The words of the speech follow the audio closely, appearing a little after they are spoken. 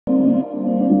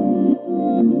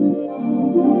What's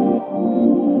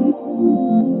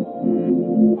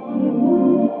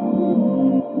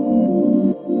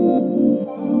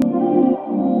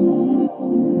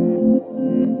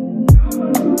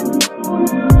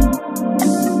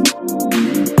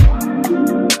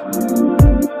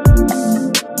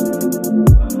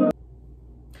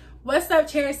up,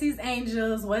 Cherocee's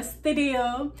angels? What's the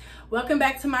deal? Welcome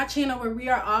back to my channel where we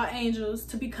are all angels.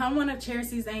 To become one of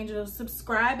Cherocee's angels,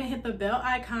 subscribe and hit the bell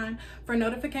icon for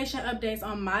notification updates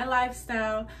on my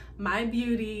lifestyle, my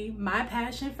beauty, my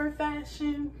passion for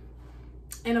fashion,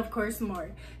 and of course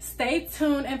more. Stay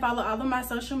tuned and follow all of my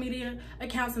social media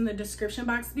accounts in the description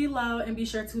box below, and be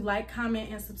sure to like, comment,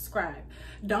 and subscribe.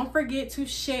 Don't forget to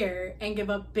share and give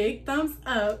a big thumbs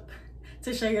up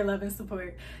to show your love and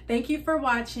support. Thank you for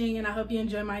watching, and I hope you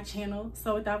enjoy my channel.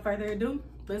 So without further ado,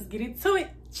 let's get into it.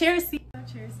 Cheroceee.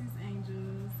 Cherocee's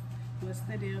angels, what's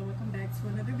the deal? Welcome back to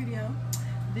another video.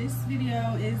 This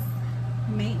video is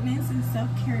maintenance and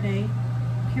self-care day,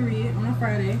 period, on a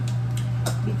Friday,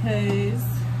 because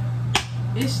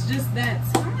it's just that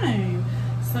time.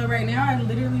 So right now I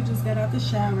literally just got out the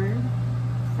shower,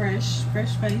 fresh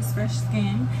face, fresh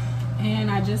skin,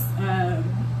 and I just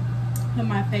put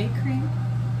my fake cream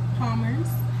Palmer's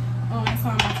on, so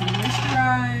I'm about to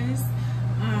moisturize.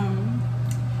 I'm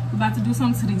about to do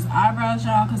something to these eyebrows,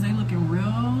 y'all, because they looking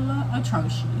real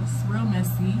atrocious, real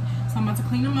messy. So I'm about to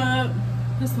clean them up,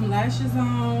 put some lashes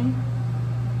on,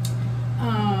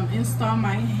 install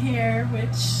my hair,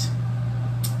 which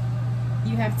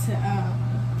you have to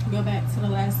go back to the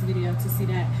last video to see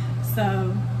that.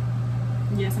 So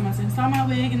yes, I'm about to install my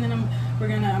wig, and then I'm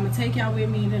gonna take y'all with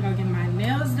me to go get my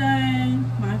nails done,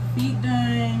 my feet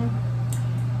done,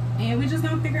 and we're just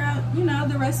gonna figure out, you know,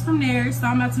 the rest from there. So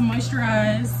I'm about to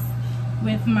moisturize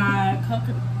with my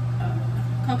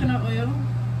coconut oil,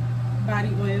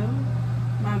 body oil,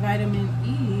 my vitamin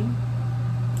E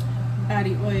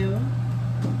body oil,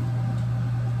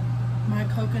 my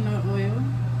coconut oil,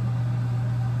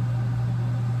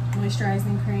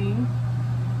 moisturizing cream,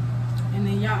 and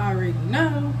then y'all already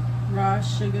know, raw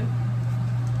sugar,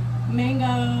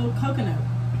 mango coconut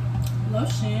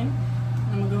lotion.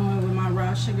 I'm gonna go in with my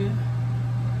raw sugar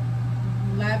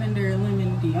lavender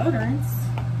lemon deodorants,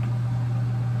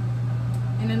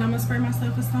 and then I'm gonna spray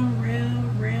myself with some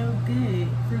real good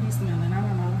fruity smelling. I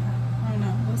don't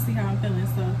know, we'll see how I'm feeling.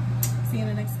 So see you in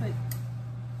the next clip.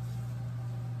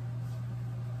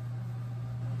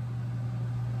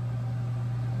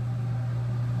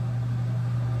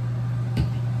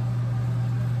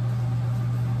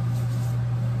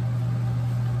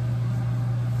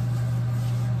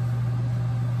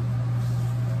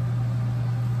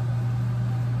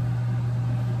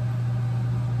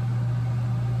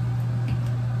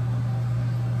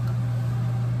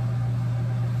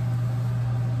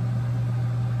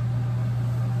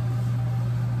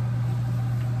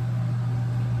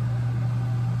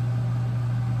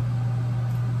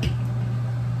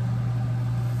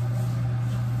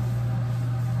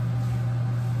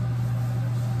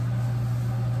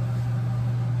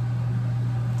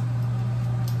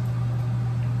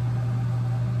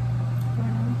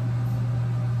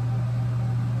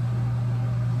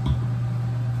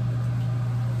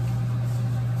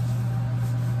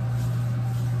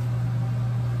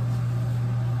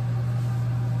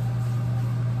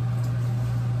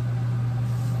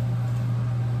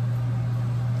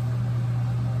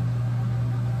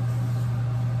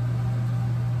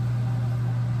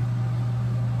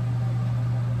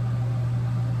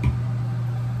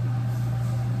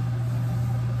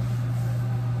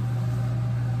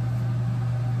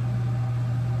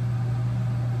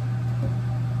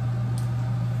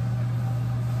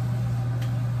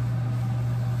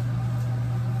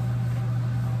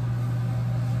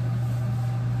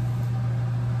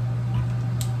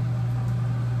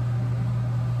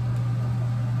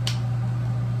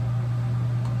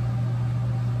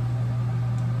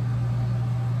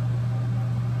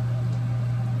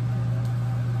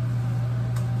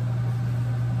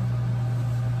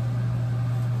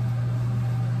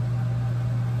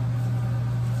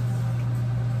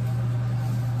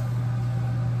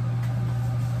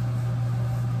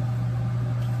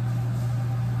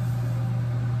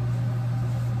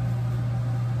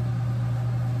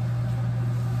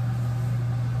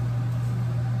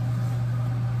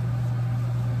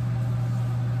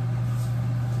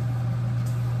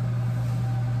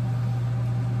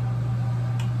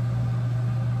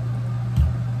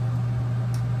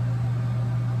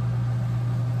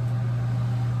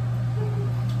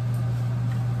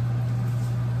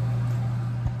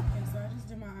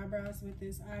 with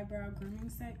this eyebrow grooming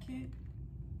set kit.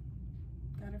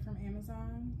 Got it from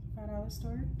Amazon, $5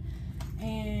 store.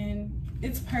 And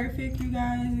it's perfect, you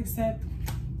guys, except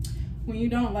when you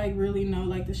don't like really know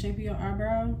like the shape of your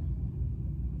eyebrow,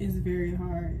 it's very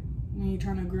hard when you're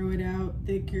trying to grow it out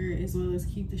thicker, as well as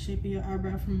keep the shape of your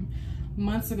eyebrow. From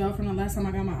months ago, from the last time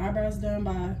I got my eyebrows done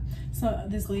by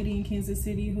this lady in Kansas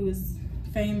City who is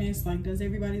famous, like does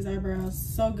everybody's eyebrows,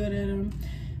 so good at them.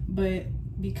 But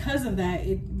because of that,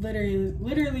 it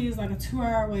literally is like a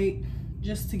 2-hour wait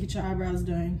just to get your eyebrows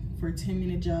done for a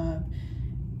 10-minute job,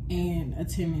 and a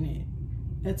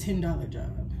 $10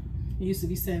 job. It used to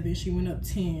be 7, she went up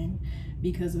 10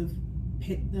 because of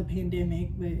the pandemic,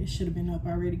 but it should have been up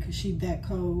already because she that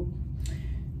cold.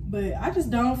 But I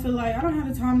just don't feel like, I don't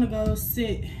have the time to go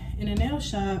sit in a nail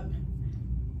shop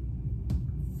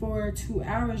for 2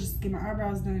 hours just to get my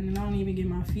eyebrows done, and I don't even get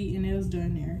my feet and nails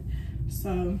done there.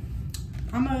 So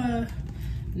I'm gonna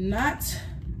not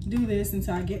do this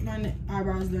until I get my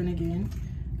eyebrows done again,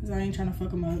 because I ain't trying to fuck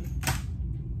them up,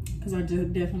 because I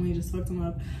definitely just fucked them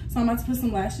up. So I'm about to put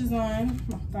some lashes on,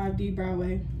 my 5D brow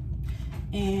wave,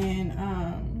 and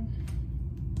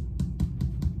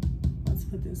let's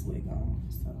put this wig on.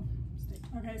 So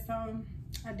okay, so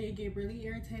I did get really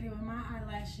irritated with my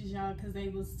eyelashes, y'all, because they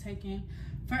was taking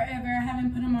forever. I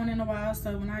haven't put them on in a while,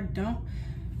 so when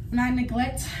I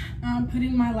neglect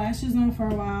putting my lashes on for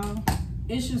a while,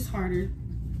 it's just harder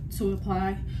to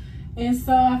apply. And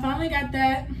so I finally got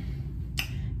that.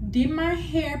 Did my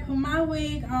hair, put my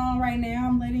wig on right now.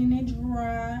 I'm letting it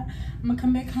dry. I'm gonna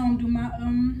come back home, do my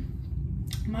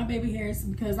my baby hairs,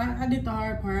 because I did the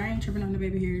hard part. I ain't tripping on the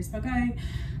baby hairs, okay?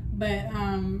 But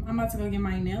I'm about to go get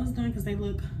my nails done because they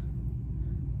look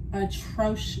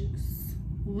atrocious,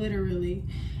 literally.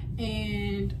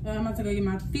 And I'm about to go get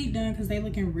my feet done because they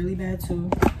looking really bad too.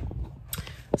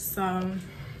 So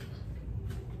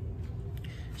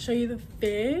show you the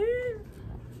fit.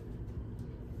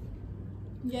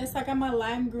 Yes, I got my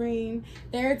lime green.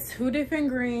 There are 2 different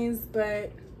greens,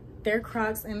 but they're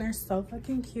Crocs and they're so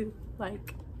fucking cute.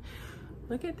 Like,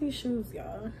 look at these shoes,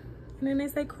 y'all. And then they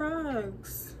say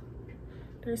Crocs.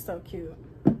 They're so cute.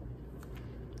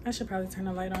 I should probably turn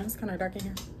the light on. It's kind of dark in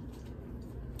here.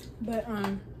 But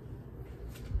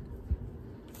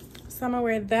so I'm gonna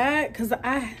wear that because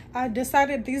I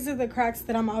decided these are the Crocs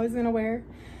that I'm always gonna wear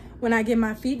when I get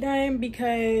my feet done,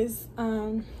 because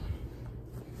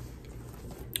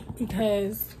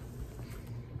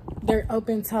they're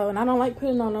open toe, and I don't like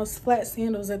putting on those flat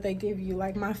sandals that they give you.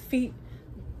 Like, my feet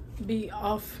be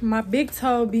off, my big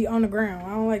toe be on the ground. I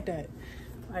don't like that.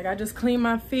 Like, I just clean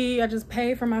my feet. I just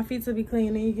pay for my feet to be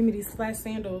clean, and you give me these flat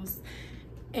sandals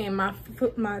and my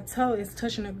toe is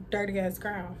touching the dirty ass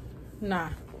ground. Nah.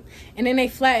 And then they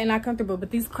flat and not comfortable.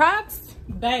 But these Crocs,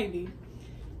 baby,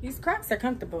 these Crocs are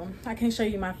comfortable. I can't show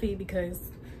you my feet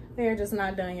because they're just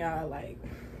not done, y'all. Like,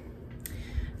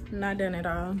 not done at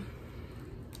all.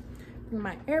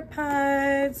 My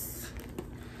AirPods,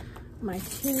 my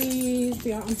keys.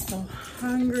 Y'all, I'm so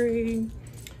hungry.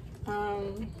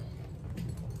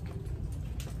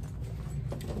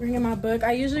 Bringing my book.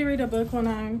 I usually read a book when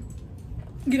I'm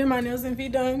getting my nails and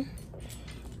feet done.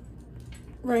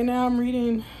 Right now I'm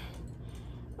reading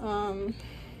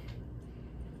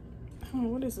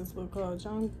what is this book called?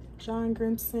 John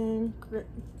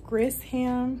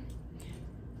Grisham,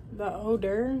 the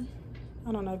older,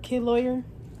 I don't know, kid lawyer.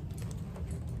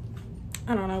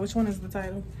 I don't know which one is the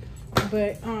title,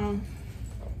 but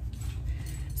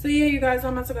so yeah, you guys,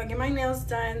 I'm about to go get my nails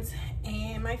done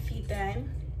and my feet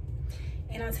done,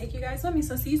 and I'll take you guys with me.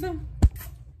 So see you soon.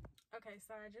 Okay,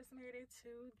 so I just made it to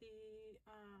the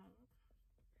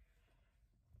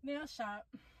nail shop,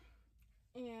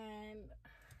 and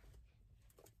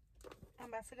I'm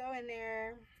about to go in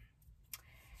there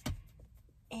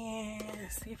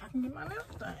and see if I can get my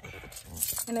nails done.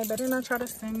 And they better not try to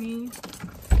send me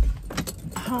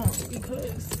home,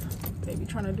 because they be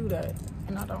trying to do that,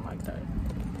 and I don't like that.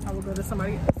 I will go to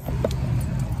somebody else.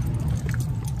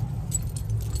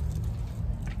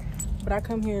 But I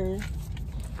come here,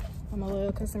 I'm a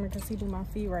loyal customer because he do my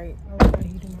feet right. I like how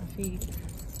he do my feet.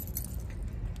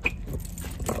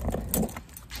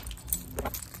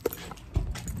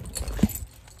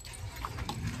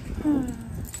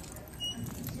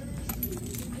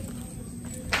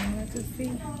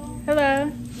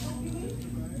 Hello.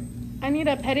 I need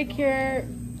a pedicure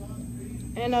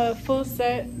and a full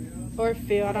set or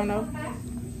fill. I don't know.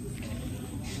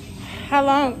 How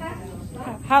long?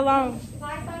 How long?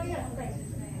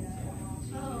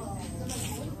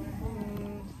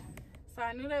 So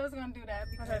I knew they was gonna do that.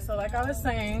 Okay, so like I was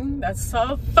saying, that's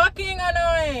so fucking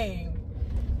annoying.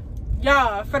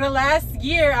 Y'all, for the last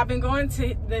year, I've been going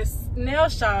to this nail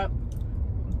shop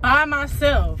by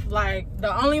myself, like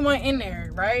the only one in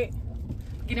there, right?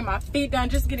 Getting my feet done,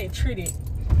 just getting treated.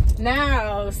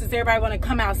 Now, since everybody want to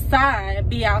come outside,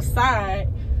 be outside,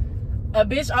 a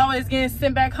bitch always getting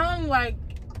sent back home, like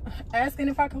asking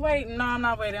if I could wait. No, I'm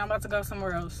not waiting. I'm about to go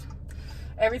somewhere else.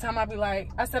 Every time I be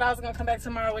like, I said I was gonna come back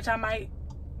tomorrow, which I might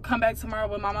come back tomorrow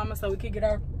with my mama so we could get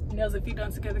our nails and feet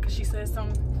done together, because she said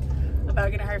something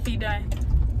about getting her feet done.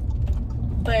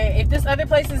 But if this other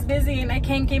place is busy and they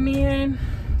can't get me in,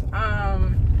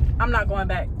 I'm not going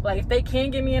back. Like, if they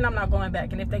can get me in, I'm not going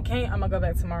back. And if they can't, I'm gonna go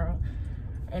back tomorrow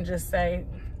and just say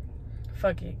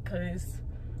fuck it, because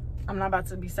I'm not about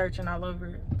to be searching all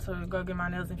over to go get my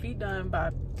nails and feet done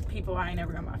by people I ain't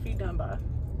never got my feet done by.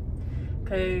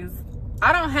 Because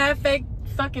I don't have fake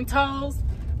fucking toes.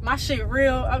 My shit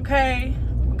real, okay?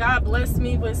 God blessed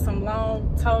me with some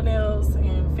long toenails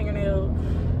and fingernail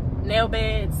nail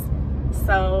beds.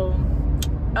 So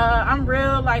I'm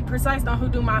real like precise on who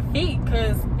do my feet,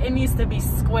 because it needs to be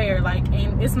square, like,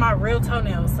 and it's my real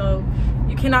toenail, so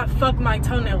you cannot fuck my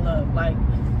toenail up. Like,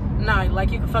 nah,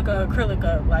 like you can fuck a acrylic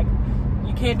up. Like,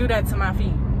 you can't do that to my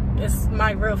feet. It's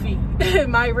my real feet.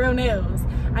 My real nails.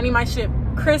 I need my shit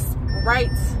crisp, right,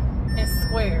 and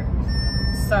square.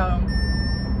 So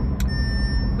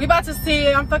we about to see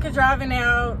it. I'm fucking driving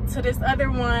out to this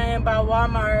other one by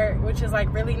Walmart, which is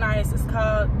like really nice. It's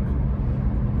called,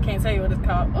 can't tell you what it's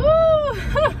called. Ooh,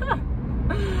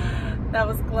 that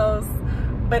was close.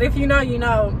 But if you know, you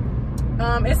know.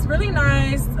 It's really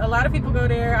nice. A lot of people go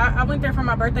there. I went there for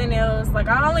my birthday nails. Like,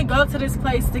 I only go to this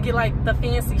place to get like the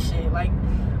fancy shit, like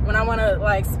when I want to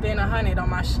like spend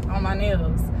 $100 on my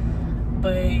nails.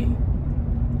 But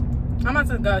I'm about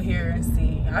to go here and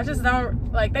see. I just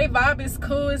don't like, they vibe is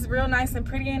cool, it's real nice and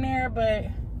pretty in there, but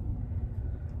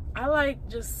I like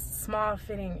just small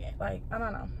fitting, like, I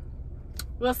don't know.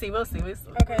 We'll see.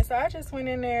 Okay, so I just went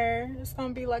in there. It's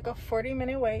gonna be like a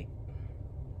 40-minute wait.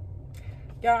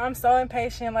 Y'all, I'm so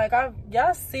impatient. Like,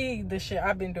 y'all see the shit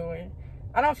I've been doing.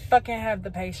 I don't fucking have the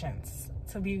patience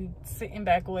to be sitting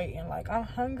back waiting. Like, I'm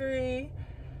hungry.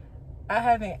 I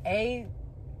haven't ate.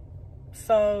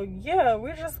 So yeah,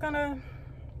 we're just gonna,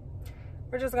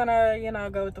 you know,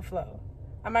 go with the flow.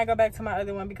 I might go back to my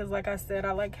other one because, like I said,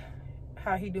 I like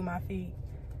how he do my feet.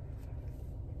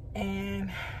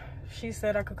 And she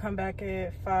said I could come back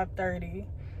at 5:30.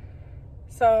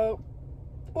 So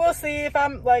we'll see if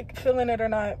I'm like feeling it or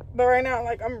not. But right now,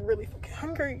 like, I'm really fucking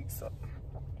hungry. So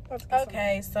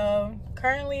okay, so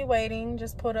currently waiting.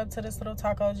 Just pulled up to this little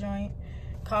taco joint.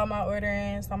 Called my order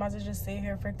in. So I'm about to just sit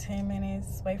here for 10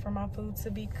 minutes. Wait for my food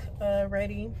to be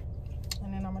ready.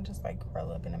 And then I'm gonna just like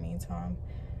curl up in the meantime,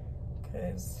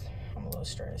 because I'm a little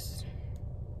stressed.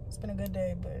 It's been a good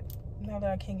day, but now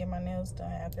that I can't get my nails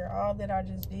done after all that I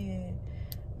just did,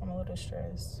 I'm a little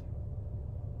stressed.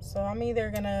 So I'm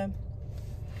either gonna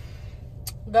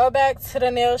go back to the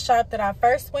nail shop that I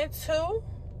first went to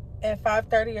at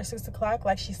 5:30 or 6 o'clock,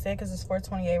 like she said, because it's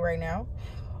 4:28 right now.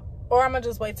 Or I'm gonna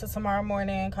just wait till tomorrow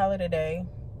morning and call it a day,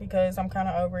 because I'm kind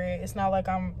of over it. It's not like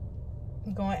I'm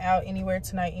going out anywhere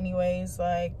tonight anyways.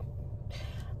 Like,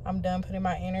 I'm done putting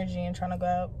my energy and trying to go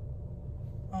out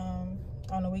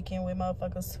on the weekend with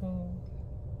motherfuckers who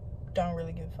don't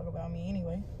really give a fuck about me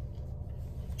anyway.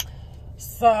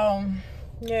 So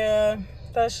yeah,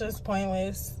 that's just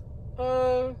pointless.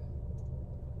 So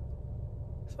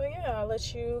yeah, I'll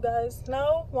let you guys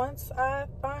know once I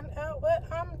find out what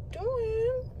I'm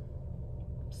doing.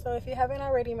 So if you haven't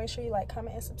already, make sure you like,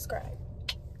 comment, and subscribe.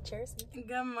 Cheroceee.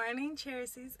 Good morning,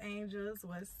 Cherocee's Angels.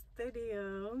 What's the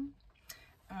deal?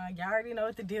 Y'all already know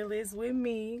what the deal is with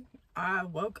me. I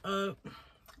woke up,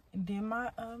 did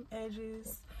my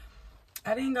edges.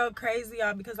 I didn't go crazy,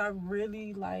 y'all, because I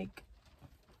really like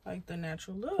the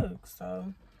natural look.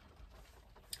 So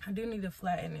I do need to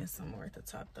flatten it some more at the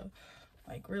top though,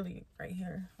 like really right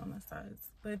here on the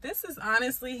sides. But this is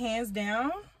honestly, hands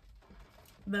down,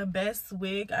 the best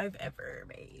wig I've ever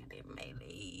made in my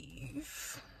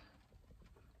life.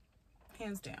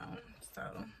 Hands down.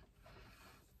 So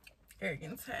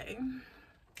arrogance, hey,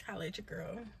 holla at your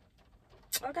girl.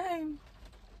 Okay.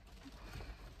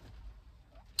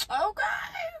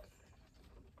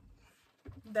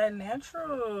 That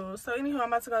natural. So anyhow, I'm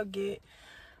about to go get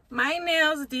my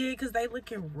nails did, because they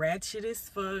looking ratchet as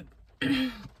fuck.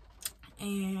 And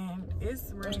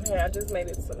it's raining. Okay, I just made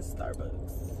it to the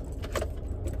Starbucks.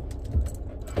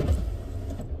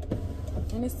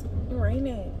 And it's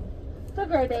raining. It's a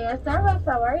great day at Starbucks.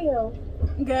 How are you?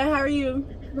 Good, how are you?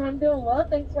 I'm doing well.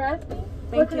 Thanks for asking.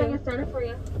 What can I get started for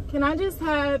you? Can I just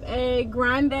have a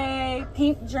grande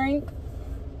pink drink?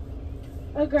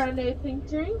 A grande pink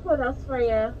drink? What else for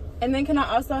you? And then can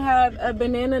I also have a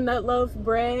banana nut loaf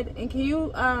bread? And can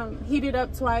you heat it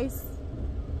up twice,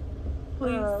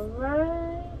 please? All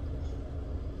right.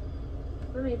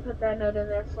 Let me put that note in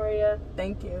there for you.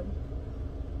 Thank you.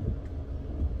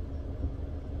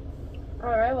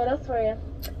 All right, what else for you?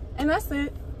 And that's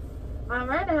it. All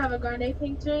right, I have a grande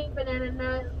pink drink, banana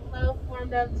nut loaf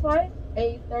warmed up twice,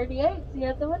 $8.38. See you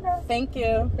at the window. Thank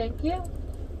you. Thank you.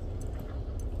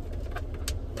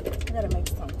 I gotta make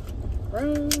some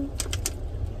room.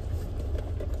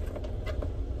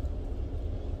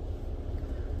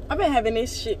 I've been having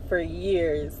this shit for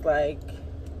years. Like,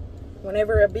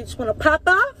 whenever a bitch wanna pop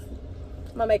off,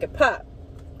 I'm gonna make it pop.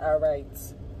 All right.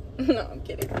 No, I'm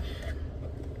kidding.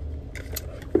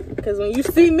 Because when you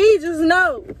see me, just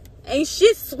know, ain't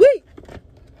shit sweet.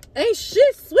 Ain't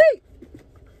shit sweet.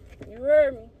 You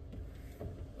heard me.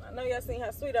 I know y'all seen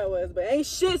how sweet I was, but ain't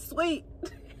shit sweet.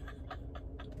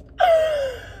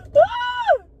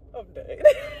 I'm dead.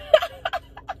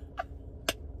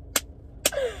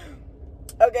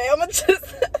 Okay, I'ma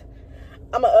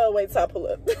wait till I pull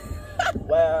up.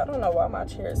 Wow, I don't know why my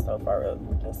chair is so far up.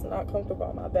 It's not comfortable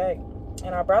on my back.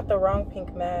 And I brought the wrong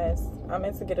pink mask. I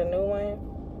meant to get a new one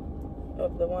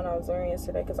of the one I was wearing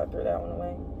yesterday because I threw that one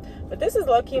away. But this is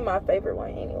low-key my favorite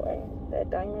one anyway.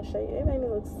 That diamond shade, it made me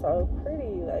look so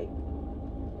pretty. Like,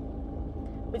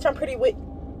 bitch, I'm pretty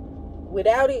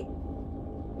without it.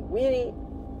 With it.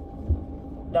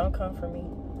 Don't come for me.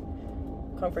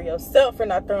 Come for yourself for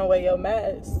not throwing away your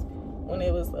mask when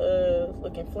it was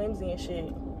looking flimsy and shit.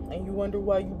 And you wonder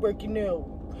why you breaking out.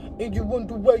 And you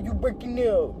wonder why you breaking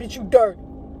out. Bitch, you dirty.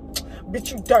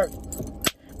 Bitch, you dirty.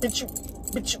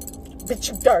 Bitch,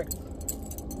 you dirty.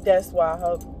 That's why,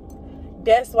 ho.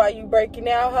 That's why you breaking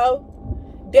out,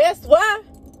 ho. That's why.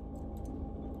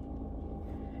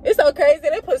 It's so crazy.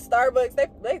 They put Starbucks.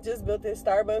 They just built this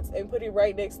Starbucks and put it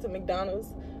right next to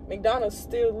McDonald's. McDonald's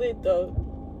still lit, though.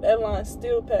 That line's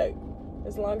still packed.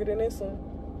 It's longer than this one.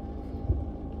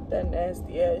 That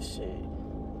nasty ass shit.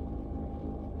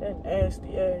 That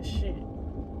nasty ass shit.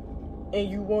 And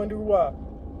you wonder why.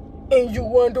 And you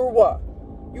wonder why.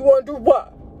 You wonder why.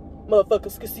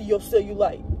 Motherfuckers can see your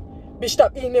cellulite. Bitch,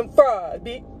 stop eating them fries,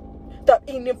 bitch. Stop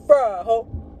eating them fries, ho.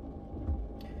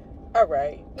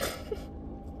 Alright.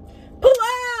 Pull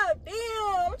up!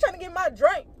 Damn! I'm trying to get my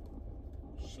drink.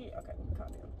 Shit, okay,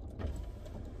 calm down.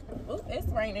 Ooh, it's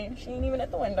raining. She ain't even at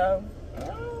the window.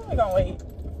 Oh, we gonna wait.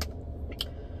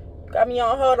 Got me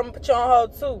on hold. I'm gonna put you on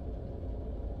hold too.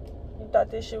 You thought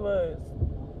this shit was.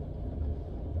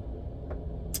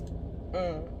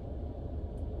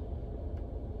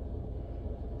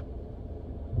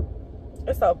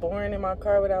 It's so boring in my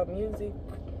car without music.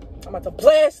 I'm about to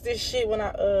blast this shit when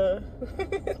I turn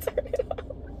it off.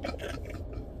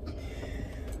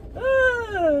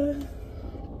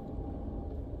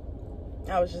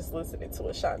 I was just listening to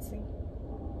Ashanti.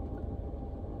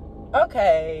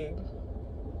 Okay.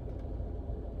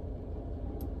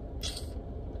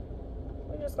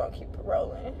 We're just gonna keep it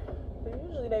rolling. But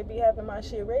usually they be having my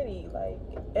shit ready, like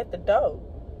at the door.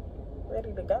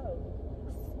 Ready to go.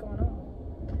 What's going on?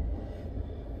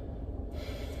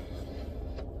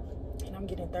 And I'm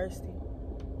getting thirsty.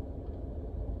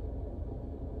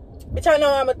 Bitch, I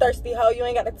know I'm a thirsty hoe. You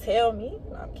ain't gotta tell me.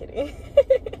 No, I'm kidding.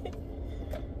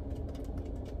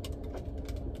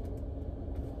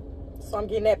 So I'm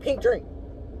getting that pink drink.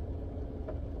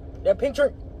 That pink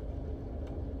drink.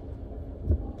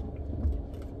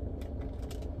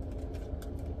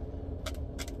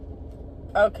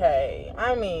 Okay,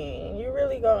 I mean, you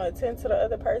really gonna attend to the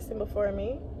other person before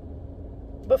me?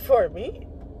 Before me?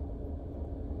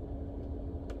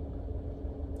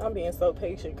 I'm being so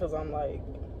patient because I'm like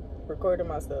recording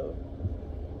myself.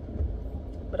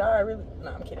 But I really,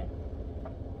 no, I'm kidding.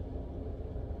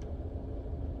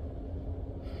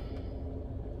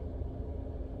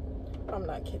 I'm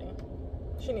not kidding.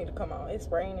 She need to come on. It's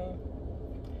raining.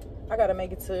 I gotta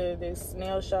make it to this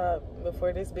nail shop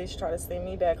before this bitch try to send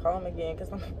me back home again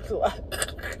because I'm gonna be like,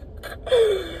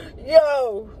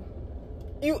 yo,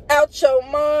 you out your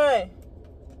mind.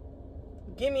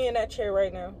 Get me in that chair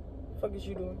right now. What the fuck is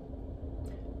you doing?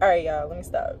 Alright, y'all, let me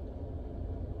stop.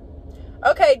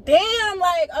 Okay, damn,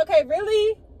 like, okay,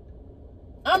 really?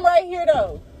 I'm right here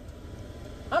though.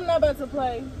 I'm not about to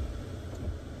play.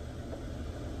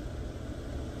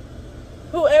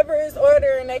 Whoever is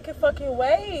ordering, they can fucking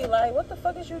wait. Like, what the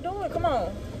fuck is you doing? Come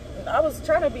on. I was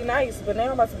trying to be nice, but now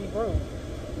I'm about to be rude.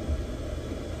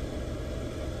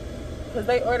 Because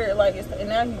they ordered like it's, and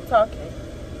now he's talking.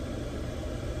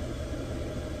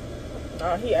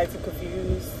 Oh, he acting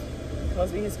confused.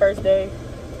 Must be his first day.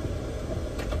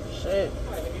 Shit.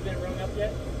 Have you been rung up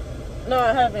yet? No,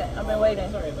 I haven't. I've been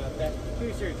waiting. Sorry about that.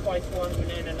 Here's your twice one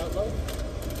banana nut loaf.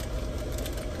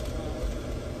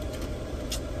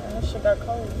 That shit got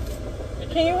cold.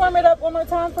 Can you warm it up one more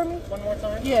time for me? One more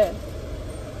time? Yeah.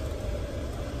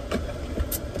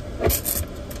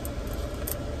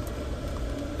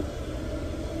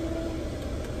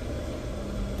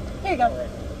 Here you go. Right.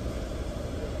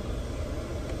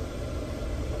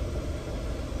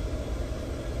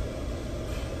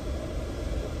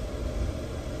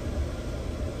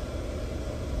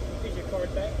 Here's your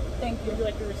card back. Thank you. Would you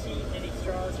like your receipt? Any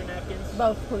straws or napkins?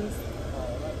 Both, please.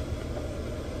 All right.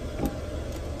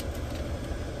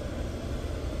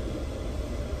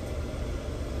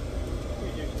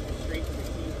 Here's your straight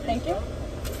receipt. Thank you.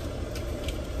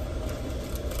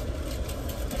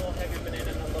 And we'll have your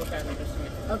banana nut loaf after just a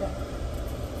minute. Okay.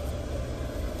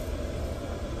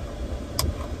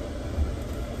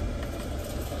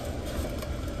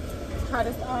 Try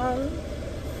this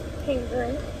pink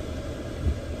drink.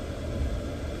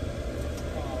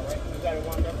 All right. You got it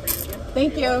warmed up for you again?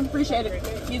 Thank you. Appreciate it.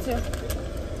 You too.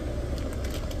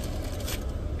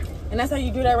 And that's how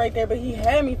you do that right there. But he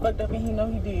had me fucked up and he know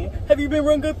he did. Have you been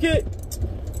rung up yet?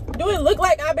 Do it look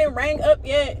like I've been rang up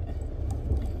yet?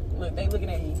 Look, they looking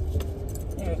at me.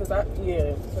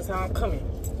 Yeah, that's how I'm coming.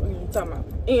 What are you talking about?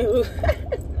 Ew.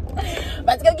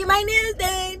 About to go get my nails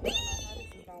done. This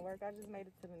is gonna work. I just made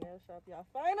it to the nail shop, y'all.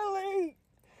 Finally,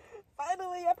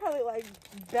 I probably like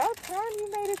about time you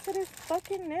made it to this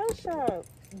fucking nail shop.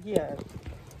 Yeah,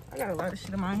 I got a lot of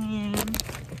shit in my hand,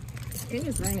 and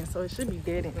it's raining, so it should be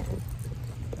dead in here.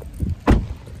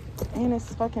 And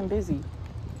it's fucking busy.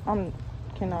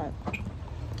 Cannot.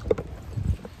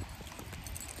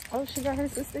 Oh, she got her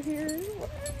sister here. What?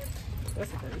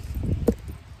 That's a first.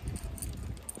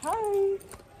 Hi.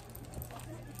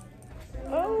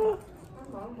 Oh.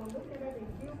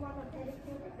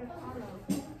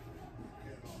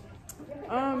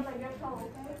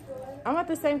 I want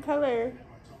the same color.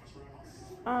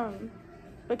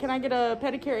 But can I get a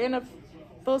pedicure and a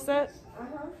full set?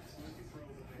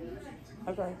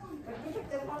 Okay.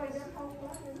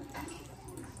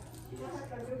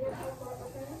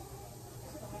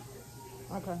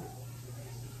 Okay.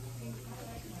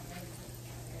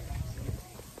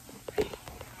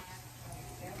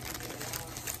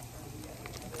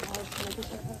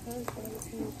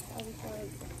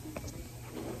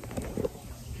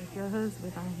 If your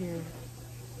husband out here,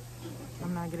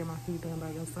 I'm not getting my feet done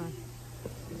by your son.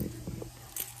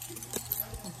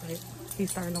 Okay.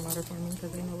 He's starting the water for me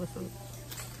because they know what's up.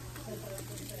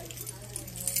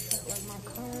 Got like my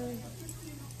card.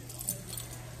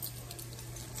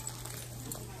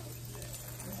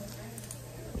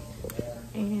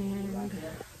 And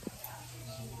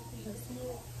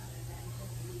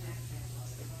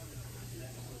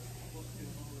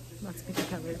let's pick a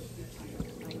color.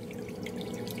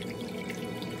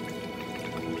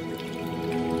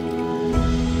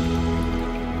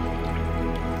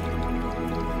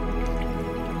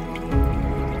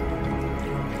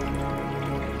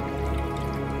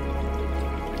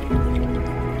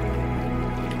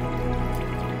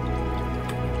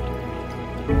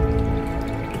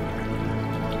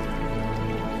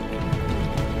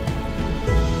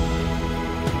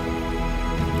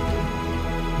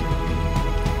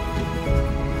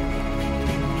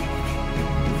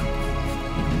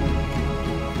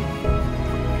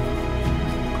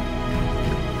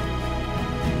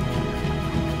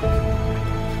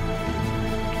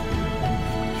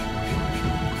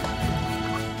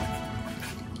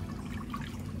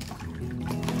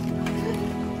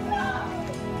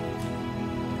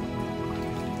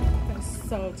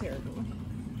 So terrible.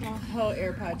 My whole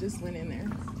AirPod just went in there.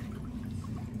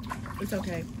 It's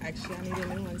okay. Actually, I needed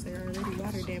new ones. They're already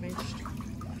water damaged.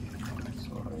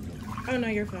 Oh no,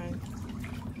 you're fine.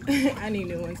 I need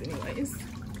new ones anyways.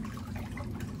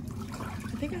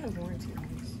 I think I have warranty on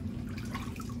these.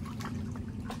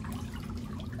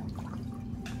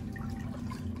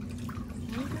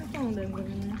 I think my phone doesn't go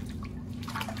in there.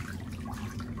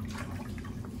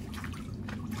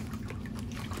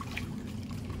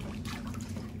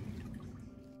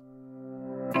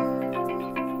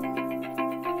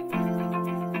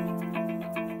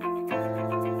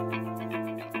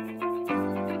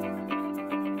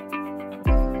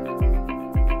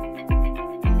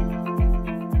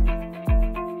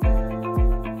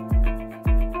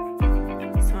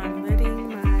 So I'm letting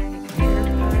my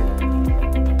AirPod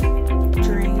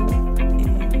drain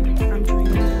and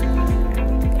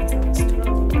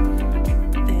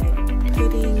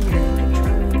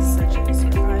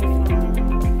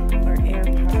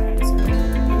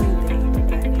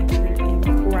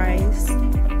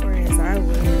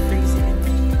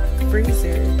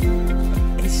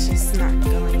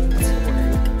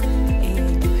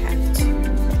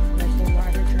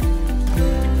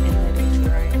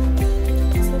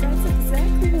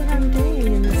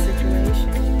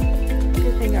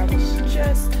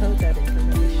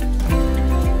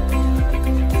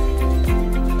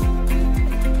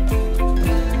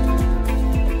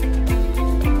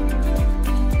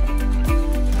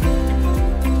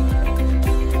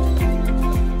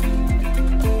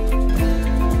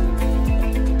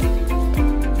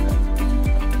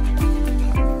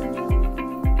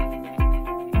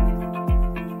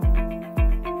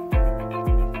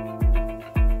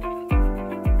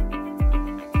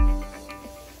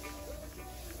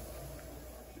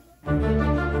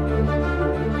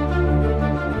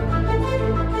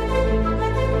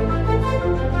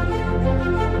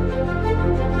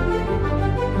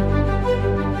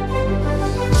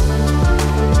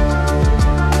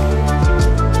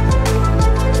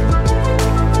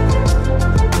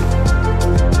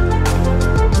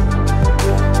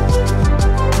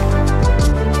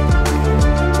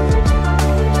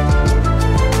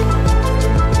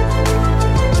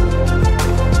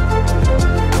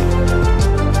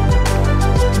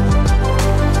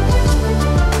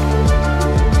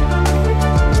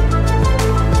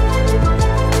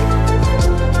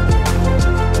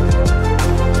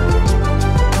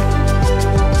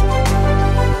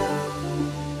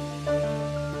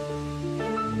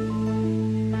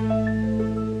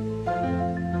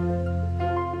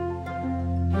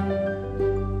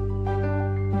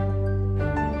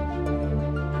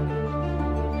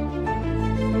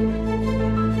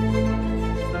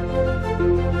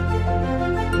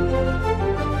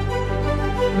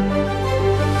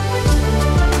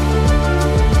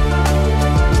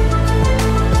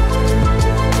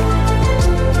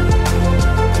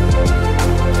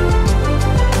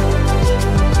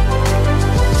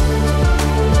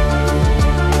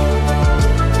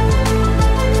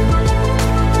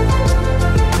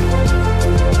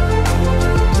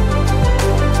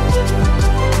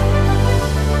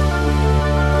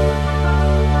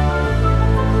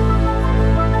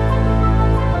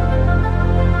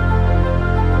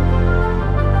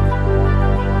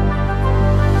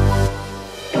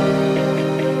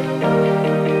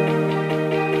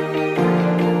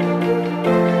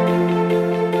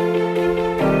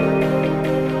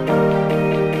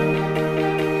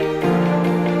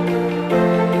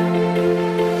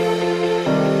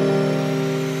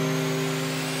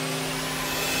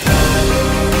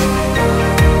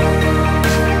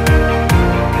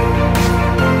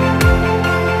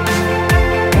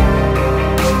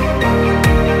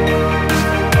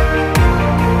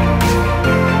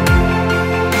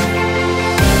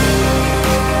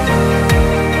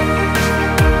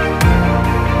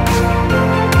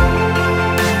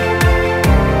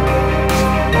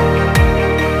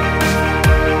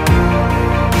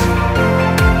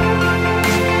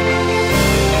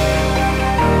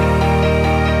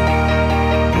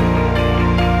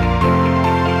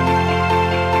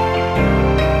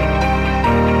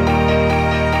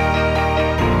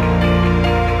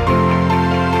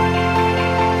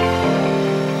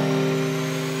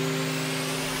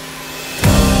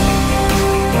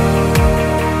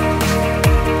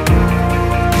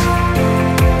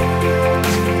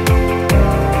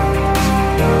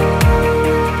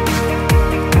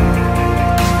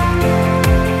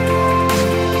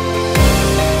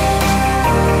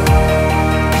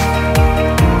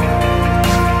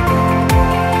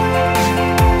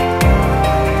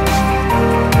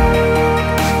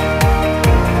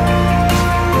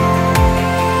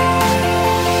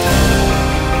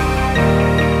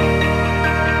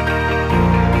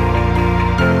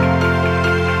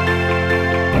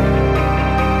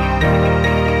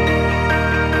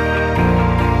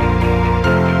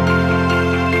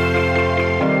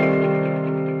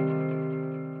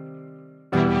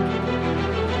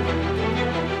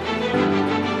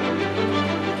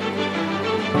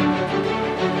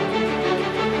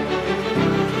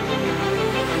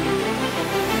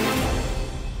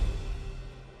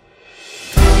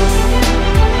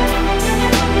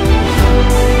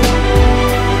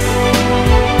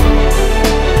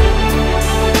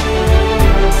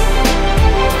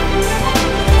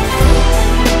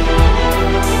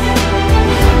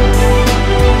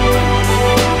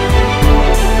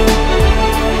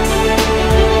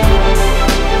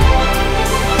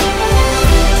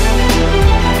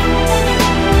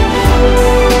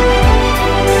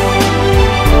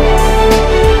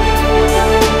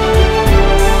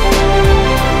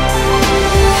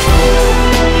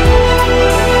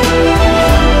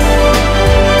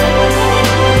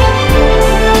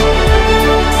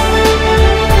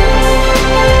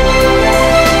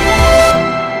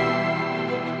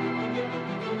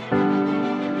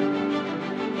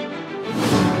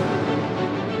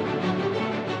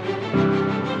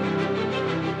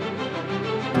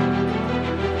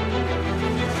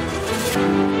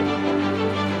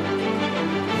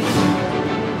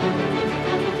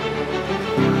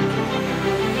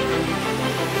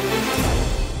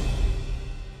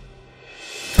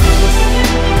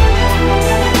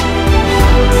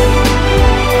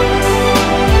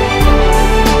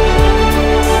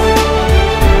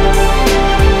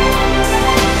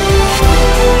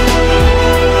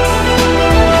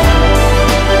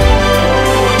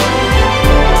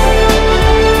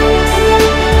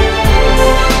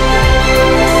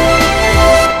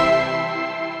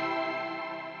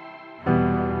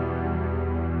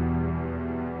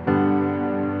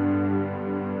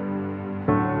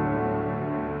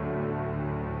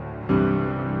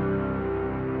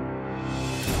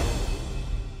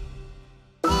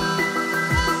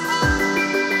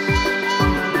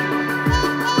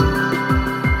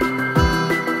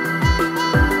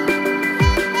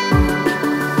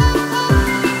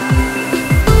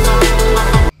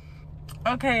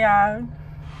Okay, y'all.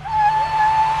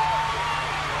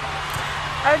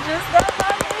 I just got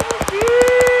my baby.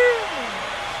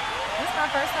 This is my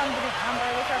first time getting ombre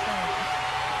with her friend.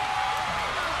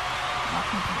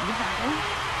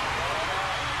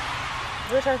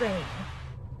 What y'all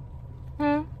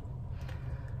think?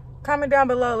 Comment down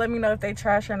below. Let me know if they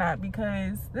trash or not,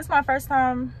 because this is my first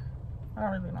time. I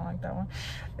don't like that one.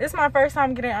 This is my first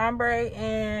time getting ombre,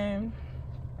 and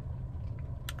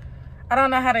I don't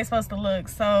know how they're supposed to look.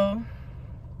 So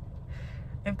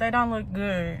if they don't look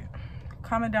good,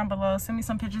 comment down below. Send me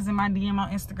some pictures in my DM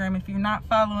on Instagram. If you're not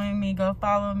following me, go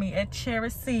follow me at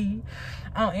Cheroceee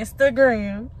on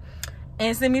Instagram.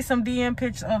 And send me some DM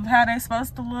pictures of how they're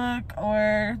supposed to look,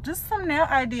 or just some nail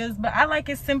ideas. But I like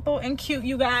it simple and cute,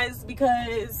 you guys,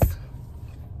 because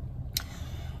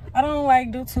I don't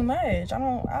like do too much.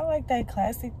 I like that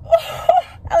classy.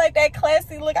 I like that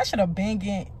classy look. I should have been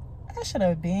getting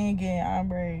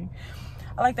ombre.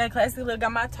 I like that classy look.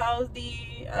 Got my toes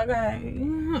did. Okay.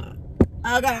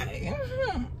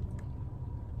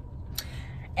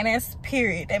 And that's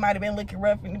period. They might have been looking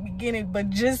rough in the beginning, but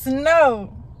just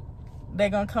know they're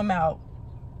gonna come out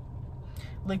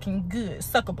looking good,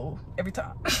 suckable every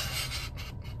time.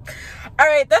 All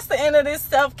right, that's the end of this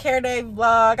self-care day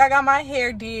vlog. I got my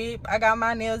hair did, I got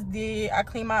my nails did, I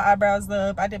cleaned my eyebrows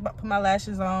up, I did put my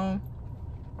lashes on,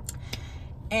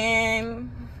 and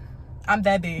I'm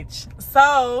that bitch.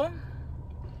 So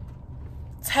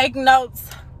take notes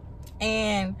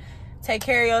and take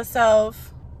care of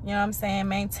yourself. You know what I'm saying?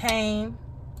 Maintain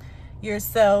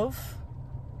yourself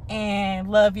and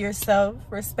love yourself,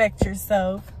 respect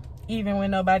yourself, even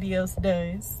when nobody else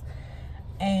does.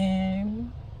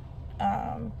 And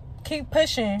keep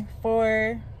pushing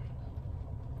for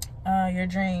your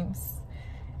dreams.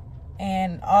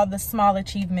 And all the small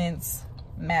achievements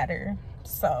matter.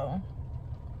 So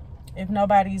if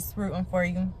nobody's rooting for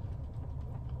you,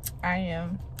 I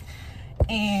am.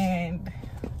 And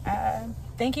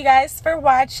thank you guys for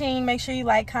watching. Make sure you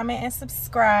like, comment, and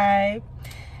subscribe.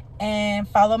 And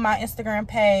follow my Instagram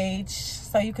page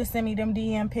so you can send me them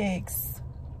DM pics,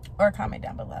 or comment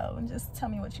down below and just tell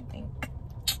me what you think.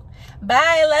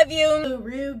 Bye, love you.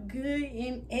 Real good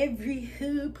in every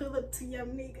hood. Pull up to your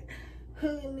nigga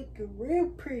hood looking real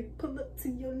pretty. Pull up to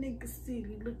your nigga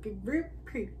city looking real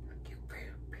pretty. Looking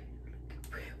real pretty.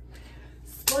 Looking real.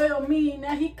 Spoil me,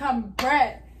 now he come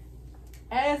back.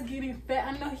 Ass getting fat.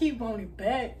 I know he want it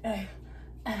back.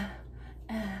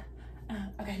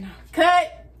 Okay, now cut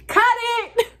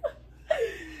it.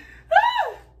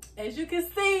 As you can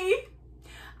see,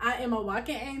 I am a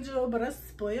walking angel but a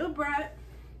spoiled brat.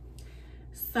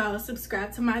 So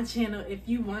subscribe to my channel if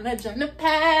you want to join the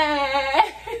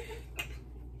pack.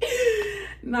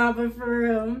 Nah, but for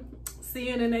real, see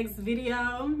you in the next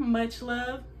video. Much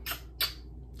love.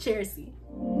 Cheroceee.